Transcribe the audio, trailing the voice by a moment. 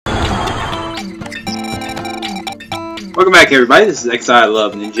Welcome back, everybody. This is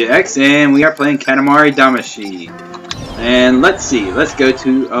xIloveninjax, and we are playing Katamari Damacy. And let's see. Let's go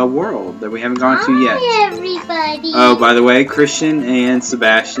to a world that we haven't gone to yet. Hi, everybody. Oh, by the way, Christian and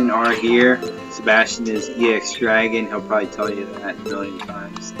Sebastian are here. Sebastian is EX Dragon. He'll probably tell you that a million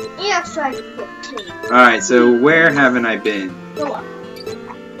times. EX Dragon 15. Alright, so where haven't I been? Go up.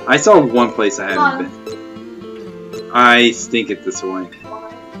 I saw one place I haven't been. I stink at this one.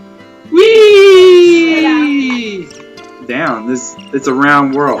 Whee! Down. It's a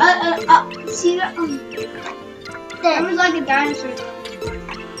round world. See that? That was like a dinosaur.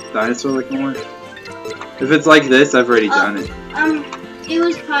 Dinosaur looking one? If it's like this, I've already done it. It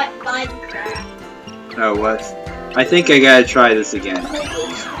was caught by the crab. Oh, what? I think I gotta try this again.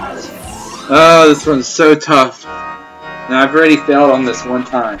 Oh, this one's so tough. Now, I've already failed on this one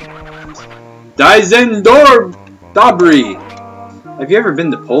time. Dizendor Dobry! Have you ever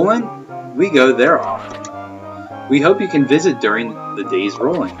been to Poland? We go there often. We hope you can visit during the days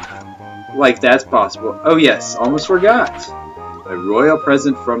rolling. Like that's possible. Oh yes, almost forgot. A royal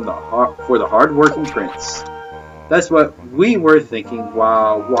present from for the hard-working prince. That's what we were thinking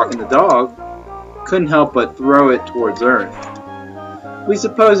while walking the dog. Couldn't help but throw it towards Earth. We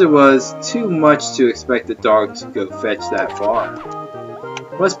suppose it was too much to expect the dog to go fetch that far.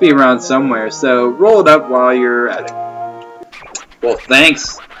 Must be around somewhere, so roll it up while you're at it. Well,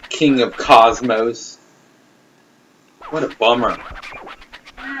 thanks, King of Cosmos. What a bummer.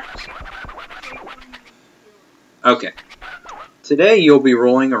 Okay. Today you'll be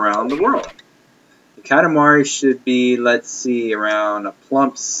rolling around the world. The Katamari should be, let's see, around a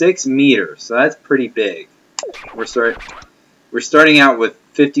plump 6 meters. So that's pretty big. We're starting out with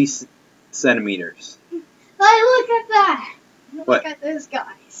 50 centimeters. Hey, look at that. What? Look at those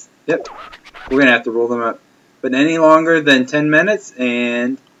guys. Yep. We're going to have to roll them up. But any longer than 10 minutes,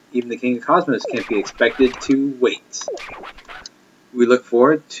 and even the King of Cosmos can't be expected to wait. We look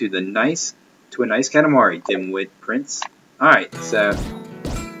forward to a nice Katamari, dimwit prince. Alright, so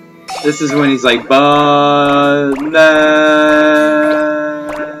this is when he's like banana.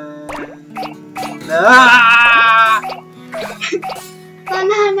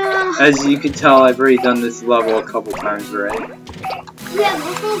 Banana. As you can tell, I've already done this level a couple times already. Yeah,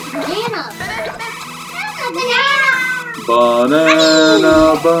 look at those bananas. Banana.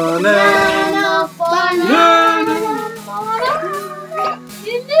 Banana, banana, banana.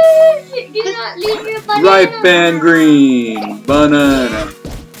 Do not leave your banana. Ripe and green banana.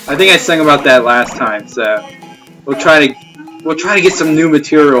 I think I sang about that last time, so we'll try to get some new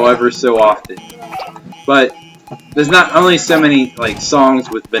material ever so often. But there's not only so many like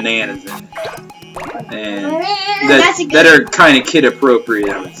songs with bananas in it, and that are kind of kid appropriate,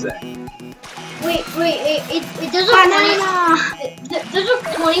 I would say. Wait, there's a funny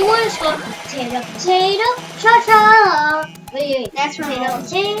one. It's called potato, cha-cha. Wait, that's potato,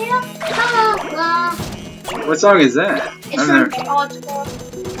 cha-cha. What song is that? It's from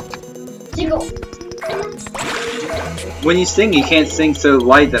Jingle. When you sing, you can't sing so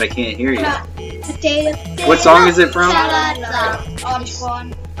light that I can't hear you. Potato. What song is it from?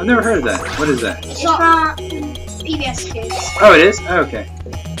 I've never heard of that. What is that? It's from PBS Kids. Oh, it is? Oh, okay.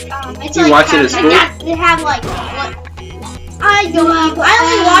 It's Do you watch it at school? They have like I only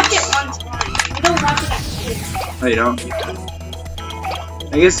watched it one time. I don't watch it at school. Oh, you don't?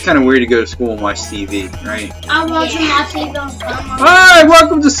 I guess it's kind of weird to go to school and watch TV, right? I'm watching my TV on Alright,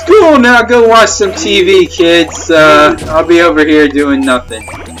 welcome to school! Now go watch some TV, kids. I'll be over here doing nothing.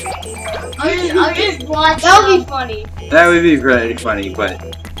 I'll just watch. That would be funny. That would be pretty funny, but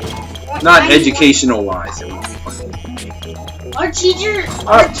not educational-wise. It would be funny. Our teachers.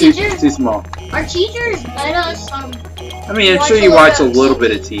 Too small. Our teachers let us I mean, I'm sure you watch a little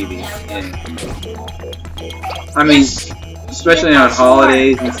bit of TV. Yeah. I mean, especially on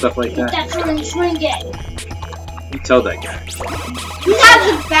holidays and stuff like that. That's when you swing it. You tell that guy. He has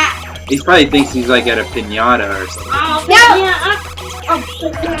his back. He probably thinks he's like at a piñata or something.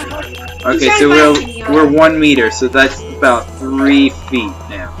 Okay, so we're 1 meter, so that's about 3 feet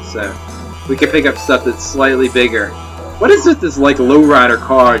now. So we can pick up stuff that's slightly bigger. What is with this like lowrider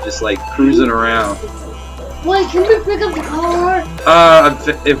car just like cruising around? Wait, can we pick up the car?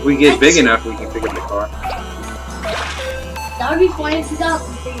 If we get big enough, we can pick up the car. That would be funny if you got.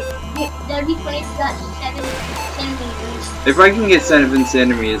 That would be funny if you got 7 centimeters. If I can get 7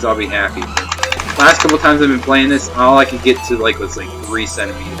 centimeters, I'll be happy. Last couple times I've been playing this, all I could get to like was like 3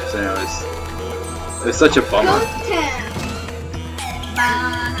 centimeters, and it was such a bummer.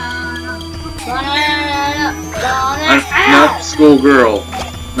 No, schoolgirl,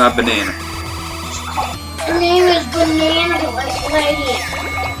 not banana. Her name is Banana Lady.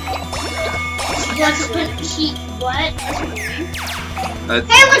 What?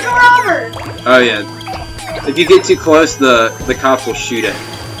 Hey, look over! Oh yeah. If you get too close, the cops will shoot it.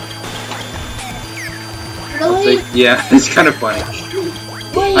 Really? Yeah, it's kind of funny.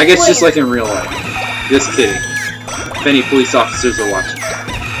 Wait, I guess just like in real life. Just kidding. If any police officers are watching.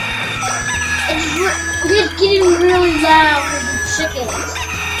 It's getting really loud with the chickens.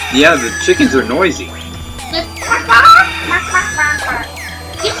 Yeah, the chickens are noisy. Like,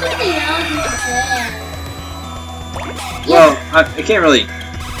 get something else in your bed. Well, I can't really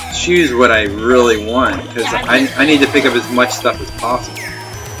choose what I really want because I need to pick up as much stuff as possible.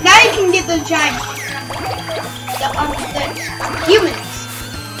 Now you can get the giant the humans.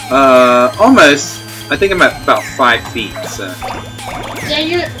 Almost. I think I'm at about 5 feet. So. Yeah,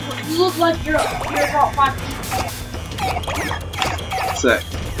 you look like you're about 5 feet. So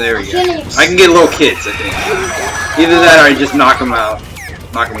there we go. I can get little kids. I think. Either that or I just knock them out,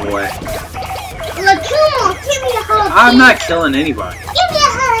 knock them away. Look, come on, give me a hug. I'm not killing anybody. Give me a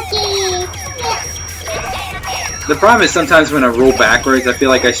huggy. The problem is sometimes when I roll backwards, I feel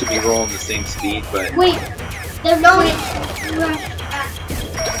like I should be rolling the same speed, but... Wait, they're going...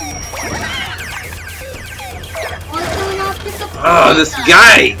 Oh, this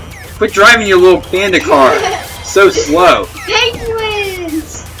guy! Quit driving your little panda car! So slow!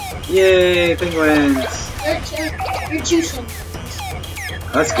 Penguins! Yay, penguins! You're choosing.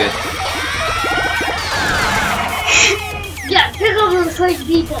 That's good. Yeah, pick up those crazy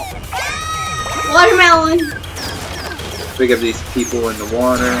people. Watermelon. Pick up these people in the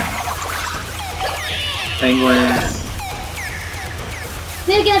water. Penguins.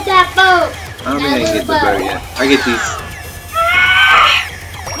 Pick up that boat. I don't think I can get the boat yet. I get these.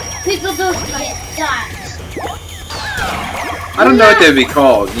 Pick up those guys. I don't know what they'd be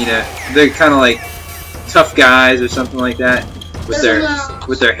called. You know, they're kind of like tough guys or something like that,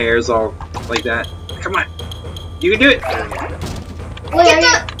 with their hairs all like that. Come on, you can do it.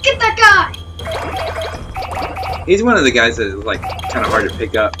 Get that guy. He's one of the guys that is like kind of hard to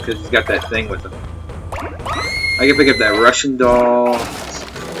pick up because he's got that thing with him. I can pick up that Russian doll.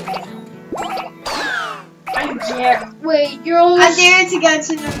 I dare. Wait, you're almost. I dare to go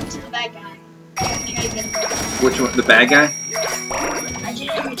to the bad guy. Which one? The bad guy? I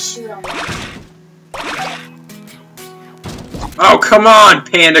didn't even shoot him. Oh, come on,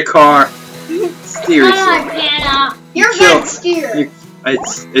 panda car! Seriously. Come on, Panda. You're a good steer.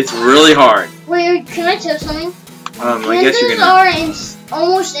 It's really hard. Wait, can I tell something? I guess you're gonna. Pandas are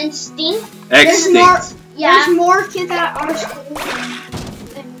almost extinct. Extinct. Yeah. There's more kids at our school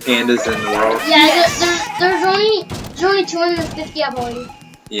than Pandas in the world. Yeah, there's only 250, I believe.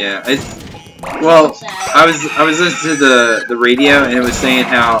 Yeah, well, I was listening to the radio and it was saying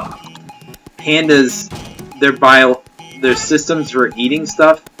how pandas, their systems for eating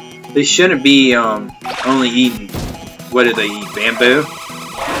stuff, they shouldn't be only eating, what do they eat, bamboo?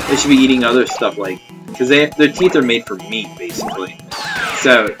 They should be eating other stuff like, because their teeth are made for meat basically,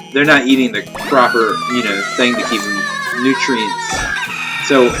 so they're not eating the proper thing to keep them nutrients.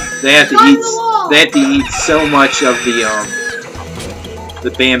 So they have to eat so much of the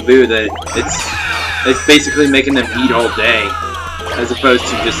bamboo that it's basically making them eat all day, as opposed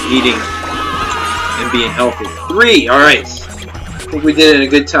to just eating and being healthy. 3, all right. I think we did it in a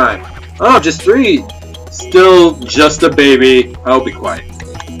good time. Oh, just 3. Still just a baby. I'll be quiet.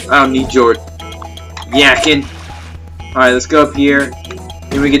 I don't need your yakking. All right, let's go up here.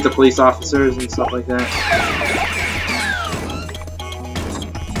 Then we get the police officers and stuff like that.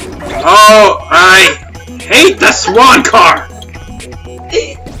 Oh, I hate the swan car!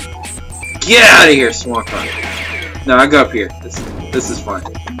 Get out of here, swan car. No, I go up here. This is fun.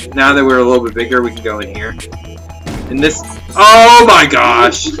 Now that we're a little bit bigger, we can go in here. And this... Oh my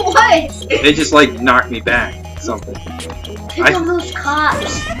gosh! What? It just like knocked me back. Something. Pick up those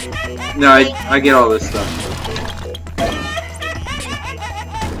cops. No, I get all this stuff.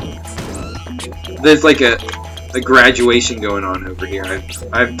 There's like a graduation going on over here.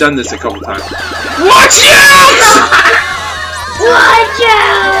 I've done this a couple times. Watch out! Watch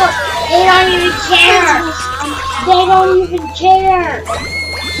out! They don't even care. They don't even care.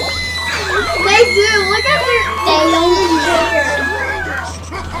 They do. Look at their. They don't even care.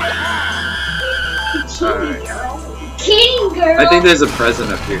 Alright. Kidding, girl. I think there's a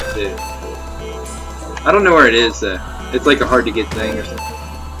present up here too. I don't know where it is. It's like a hard to get thing or something.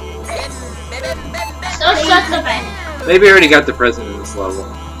 So shut the bed. Maybe I already got the present in this level.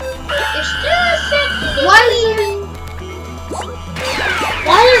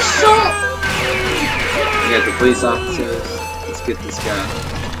 Why there's so... We got the police officers. Let's get this guy.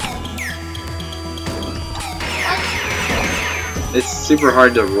 It's super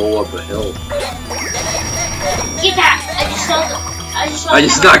hard to roll up a hill. Get that! I just saw the. I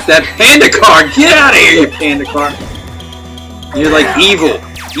just knocked that panda car! Get out of here, you panda car! You're like evil.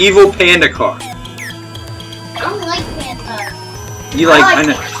 Evil panda car. I don't like pandas. You like, I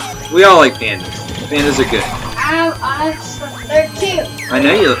know. We all like pandas. Pandas are good. They're cute. I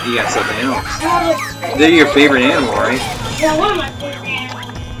know you got stuffed animals. They're your favorite animal, right? Yeah, one of my favorite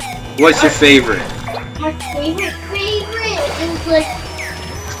animals. What's your favorite? My favorite is like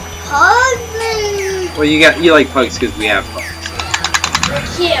pugs. Well, you like pugs because we have pugs. They're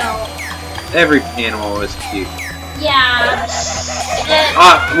cute. Every animal is cute. Yeah.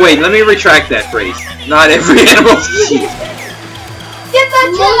 Wait, let me retract that phrase. Not every animal is cute. Get that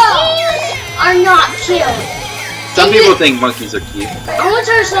monkeys are not cute. Some people think monkeys are cute. I want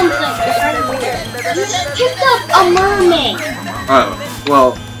to try something. You just picked up a mermaid. Oh,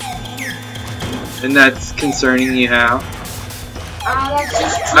 well, and that's concerning you how? That's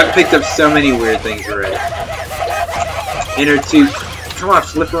just cute. I've picked up so many weird things already. Inner tube. Come on,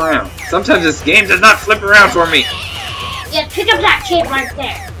 flip around. Sometimes this game does not flip around for me. Yeah, pick up that kid right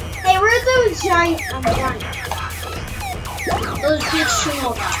there. Hey, where are those giant Those big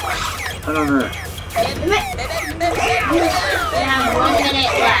sumo guys. I don't know. We have 1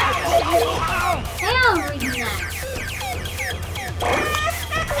 minute left. Hey, I'm reading that.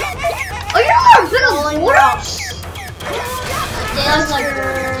 Oh, you're a bit of gross.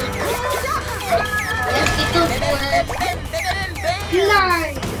 Let's get those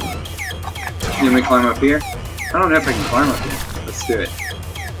Nice. You want me to climb up here? I don't know if I can climb up here. Let's do it.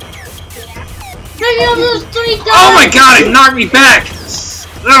 Pick up those 3 guys. Oh my god, it knocked me back!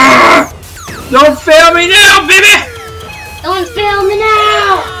 Ugh! Don't fail me now, baby! Don't fail me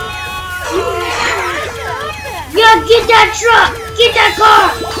now! Yeah, get that truck! Get that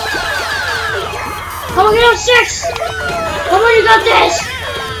car! Come on, get up 6! Come on, you got this!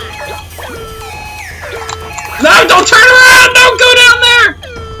 No, don't turn around! Don't go down there!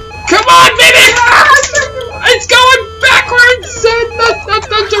 Come on, baby! It's going backwards! That's not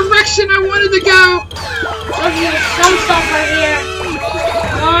the direction I wanted to go! Some stuff right here.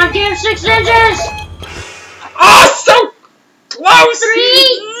 Come on, give 6 inches! Oh, so close! 3!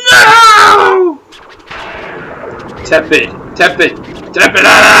 No! Tepid.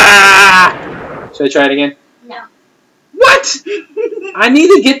 Ah! Should I try it again? No. What? I need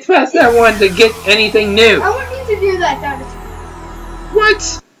to get past that one to get anything new. I want you to do that, Dinosaur.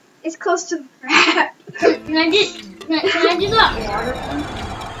 What? It's close to the crab. Can I do that water one?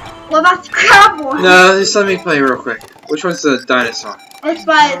 What about the crab one? No, just let me play real quick. Which one's the dinosaur? It's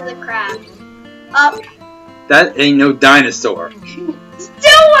by the crab. Up. That ain't no dinosaur. Do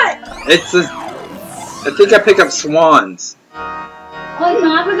it! It's a... I think I pick up swans. Wait,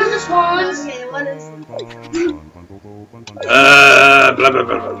 no, I forgot the swans. Okay, what is it? Blah, blah, blah,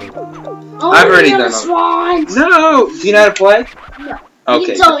 blah. Oh, I've already the done it. swans. No! Do you know how to play? No.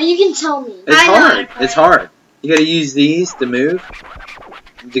 Okay. You can tell me. It's I know how hard. to play. It's hard. You gotta use these to move.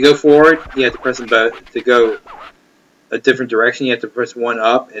 To go forward, you have to press them both. To go a different direction, you have to press one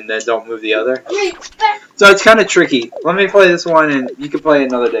up and then don't move the other. So it's kind of tricky. Let me play this one and you can play it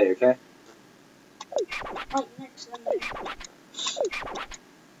another day, okay? Wait, next Sunday.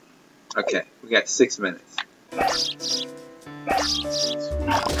 Okay, we got 6 minutes.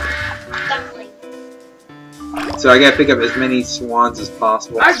 Duckling. So I gotta pick up as many swans as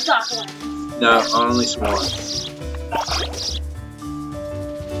possible. Our duckling. No, only swans.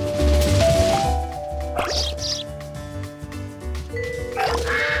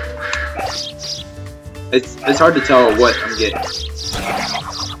 It's hard to tell what I'm getting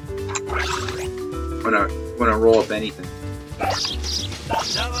when I roll up anything.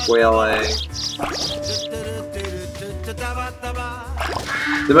 Whale egg.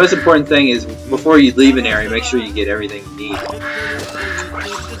 The most important thing is before you leave an area, make sure you get everything you need.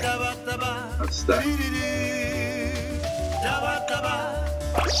 I'm stuck.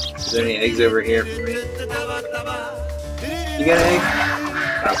 Is there any eggs over here for me? You got an egg?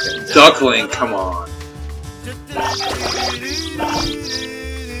 Okay. Duckling, come on.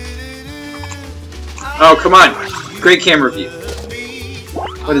 Oh, come on. Great camera view.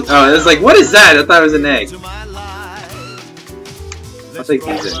 What is, oh, it was like, what is that? I thought it was an egg. I'll take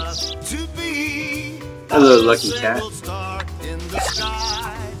these eggs. Hello, lucky cat.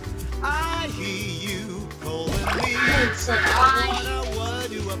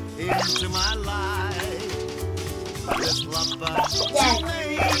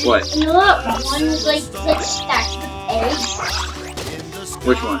 What? You know what? One is like stacked with eggs.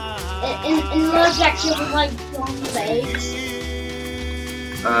 Which one? And another section was like filled with eggs.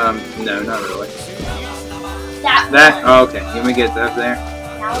 No, not really. That Oh, okay. You want me to get that up there?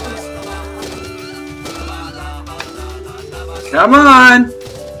 That was Come on!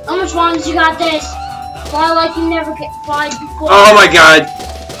 How much longer you got this? Fly like you never get fly before. Oh my god!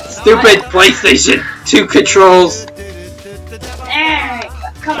 Stupid PlayStation 2 controls! There,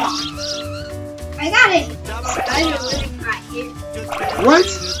 come on. I got it. Spider living right here. What?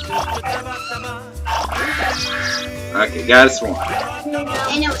 Okay, got a swan.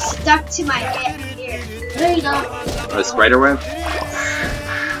 And it was stuck to my head here. There you go. A spider web?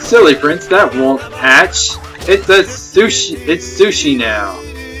 Silly Prince, that won't hatch. It's a sushi. It's sushi now.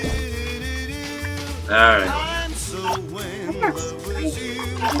 Alright. I got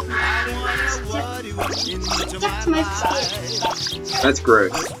stuck to my skin. That's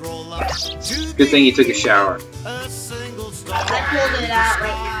gross. Good thing you took a shower. I pulled it out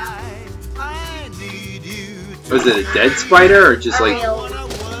right now. Was it a dead spider or just like... Real.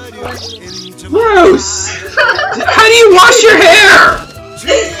 Gross! How do you wash your hair?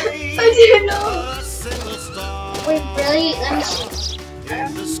 I didn't know. Wait, really? Let me see.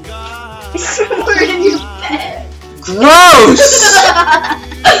 Somewhere in your bed. Gross!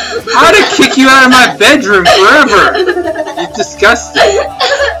 How to kick you out of my bedroom forever? You're disgusting.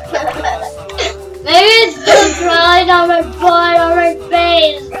 Maybe it's still drying on my butt, on my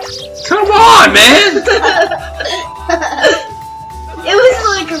face. Come on, man! It was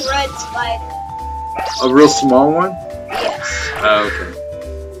like a red spider. A real small one? Yes. Oh, okay.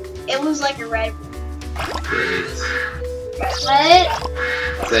 It was like a red one. Great. What?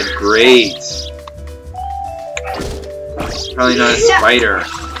 I said great. It's probably not a spider.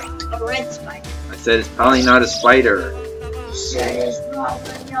 A red spider. I said it's probably not a spider. Shit is not a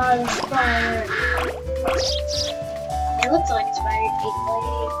spider. It looks like a spider. 8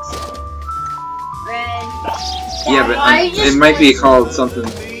 legs. Red. Yeah, but it might be called something.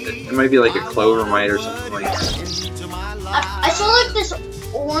 It might be like a clover mite or something like that. I saw like this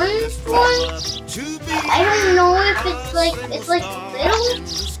orange one. I don't know if it's like little.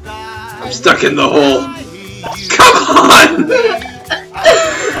 I'm stuck in the hole. Come on!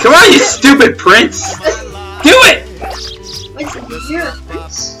 Come on, you stupid prince! Do it! What's the zero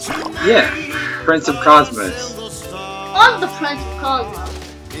prince? Yeah, Prince of Cosmos. I'm the Prince of Cosmos.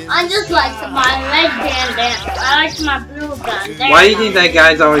 I just like my red bandana. I like my blue bandana. Why do you think that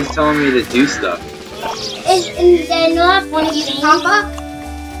guy's always telling me to do stuff? They're not funny things. Papa?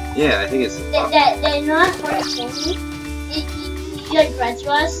 Yeah, I think it's... They're not funny things. You like red to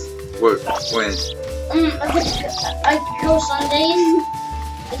us? When? Like Girl Sundays.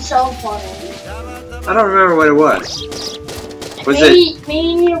 It's so funny. I don't remember what it was. Was it... Maybe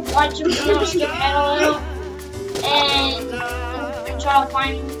you need to watch them skip ahead a little and try to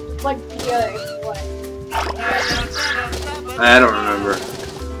find what video it was. I don't remember.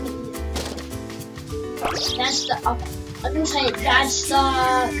 That's the okay. I can say that's the.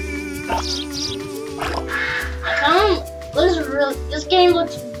 This game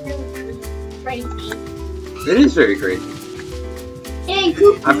looks really crazy. It is very crazy. Hey,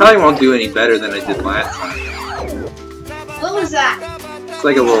 Coop. I probably won't do any better than I did last time. What was that? It's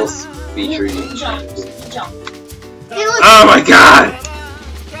like a little feature. Jump. Hey, look. Oh my god!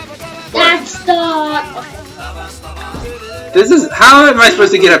 That's the. This is... How am I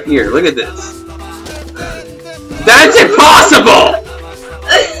supposed to get up here? Look at this. That's impossible!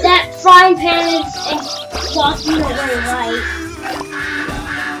 That frying pan is walking away, right?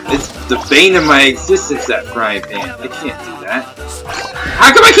 It's the bane of my existence, that frying pan. I can't do that.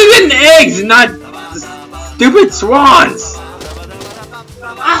 How come I keep getting eggs and not the stupid swans?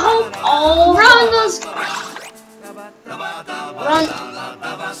 I hope all Run those.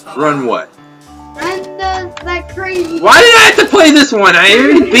 Run what? Run that crazy. Why did I have to play this one? I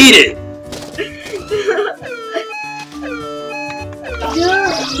already beat it.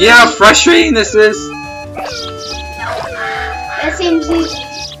 You know how frustrating this is? That seems easy.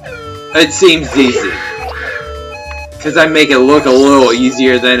 It seems easy. Because I make it look a little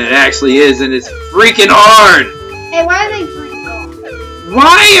easier than it actually is, and it's freaking hard! Hey, why are they green?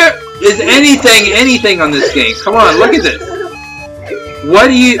 Why is anything on this game? Come on, look at this. What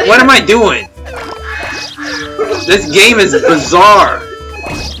am I doing? This game is bizarre.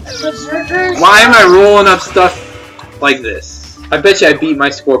 Why am I rolling up stuff like this? I bet you I beat my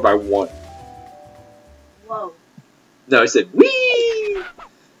score by 1. Whoa. No, I said, wee!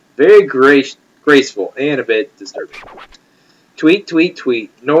 Very graceful and a bit disturbing. Tweet, tweet,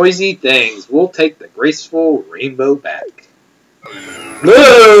 tweet. Noisy things. We'll take the graceful rainbow back.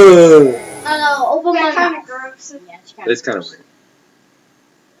 No! No, open my That's kind mouth. of gross. Yeah, It's kind of weird.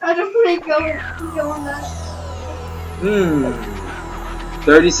 I don't want to go on that.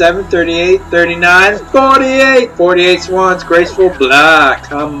 37, 38, 39, 48! 48 swans, graceful, blah.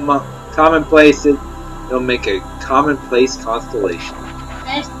 Commonplace. It'll make a commonplace constellation.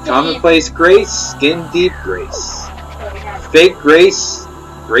 Commonplace grace, skin deep grace. Fake grace,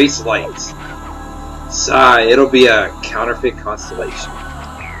 grace light. Sigh, it'll be a counterfeit constellation.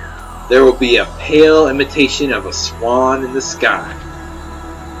 There will be a pale imitation of a swan in the sky.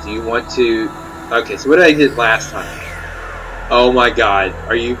 Do you want to... Okay, so what did I do last time? Oh my god,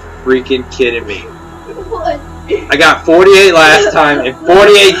 are you freaking kidding me? What? I got 48 last time and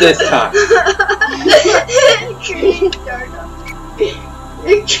 48 this time.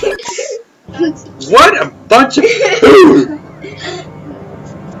 What a bunch of food!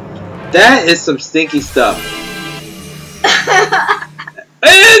 That is some stinky stuff.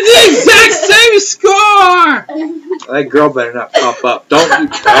 It's the exact same score! That girl better not pop up. Don't you?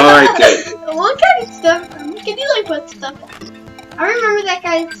 Alright, good. What kind of stuff? Can you like put stuff on? I remember that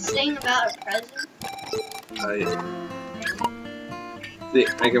guy saying about a present. See,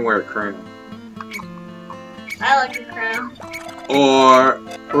 I can wear a crown. I like a crown. Or,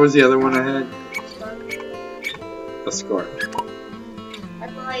 what was the other one I had? A scarf. I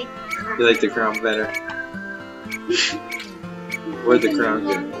like. You like the crown better? Where'd the crown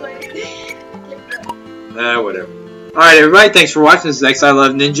go? Whatever. Alright, everybody, thanks for watching. This is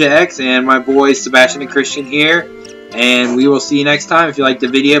xIloveninjax, and my boys Sebastian and Christian here. And we will see you next time. If you liked the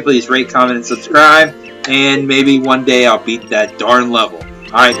video, please rate, comment, and subscribe. And maybe one day I'll beat that darn level.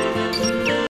 Alright.